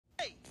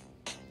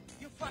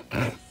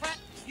fucking fat.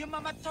 Your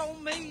mama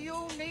told me you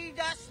need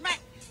a smack.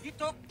 You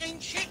talking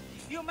shit,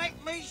 you make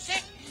me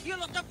sick. You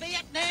look to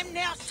Vietnam,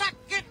 now suck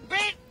it,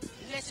 bitch.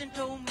 Listen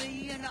to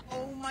me and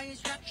all my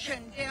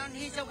instruction. Down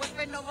here's a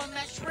weapon of a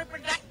mass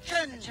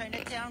reproduction. A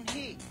Chinatown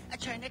here, a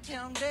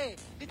Chinatown there.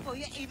 Before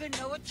you even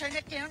know it,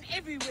 Chinatown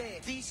everywhere.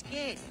 Be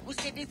scared, we're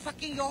steady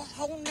fucking your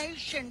whole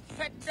nation.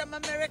 Fed them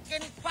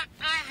American, fuck,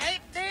 I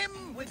hate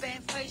them. We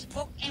ban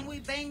Facebook and we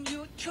ban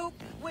YouTube.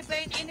 We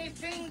ban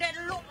anything that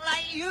look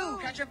like you.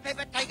 Catch a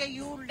paper tiger,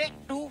 you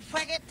little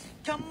faggot.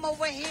 Come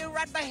over here,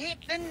 right by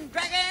Hitler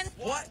Dragon.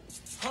 What?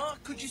 Huh?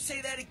 Could you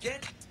say that again?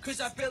 Cause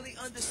I barely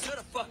understood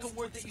a fucking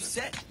word that you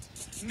said.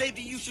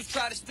 Maybe you should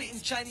try to speak in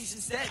Chinese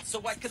instead,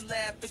 so I can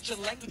laugh at your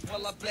language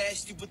while I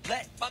blast you with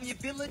lead. Bomb your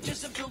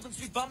villages and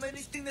buildings, we bomb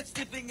anything that's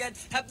living, and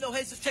have no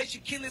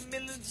hesitation, killing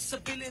millions of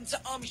civilians.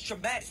 Our army's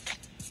traumatic.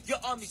 Your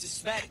army's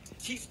asthmatic.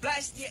 Keep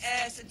blasting your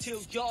ass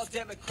until y'all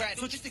democratic.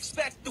 So just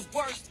expect the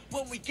worst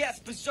when we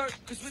get berserk.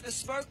 Cause with a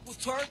smirk we'll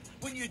turn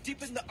when you're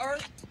deep in the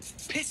earth.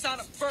 Piss on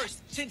it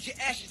first, send your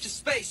ashes to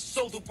space,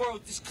 so the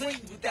world is clean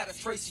without a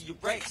trace of your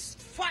race.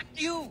 Fuck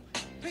you,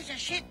 piece of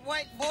shit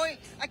white boy.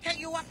 I cut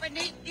you up and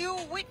eat you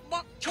with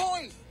bok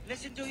choy.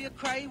 Listen to you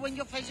cry when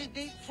your face is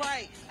deep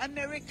fried.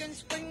 American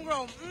spring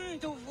roll,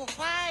 2 for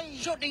 5.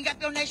 Shortening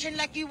up your nation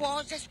like you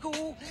was at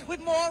school.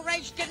 With more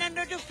rage than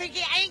under the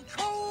figure ain't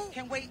cool.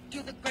 Can't wait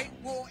till the great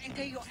war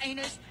into your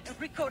anus and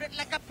record it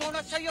like a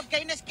porno so your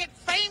gayness get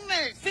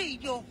famous.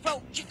 Feed your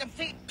throat, chicken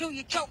feet till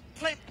you choke.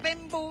 Plant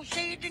bamboo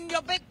seed in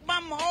your big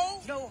bum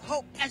hole. No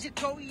hope as it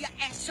grow, your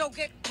ass so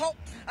get poked.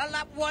 A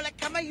lot wallet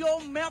come in your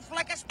mouth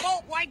like a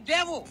spoke. White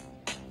devil.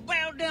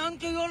 Bow down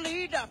to your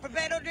leader.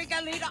 Prepare to drink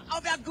a leader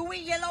of the gooey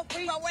yellow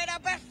fever. We're the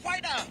best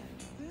fighter.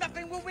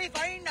 Nothing will be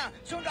finer.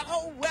 Soon the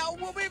whole world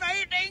will be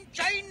made in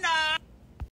China.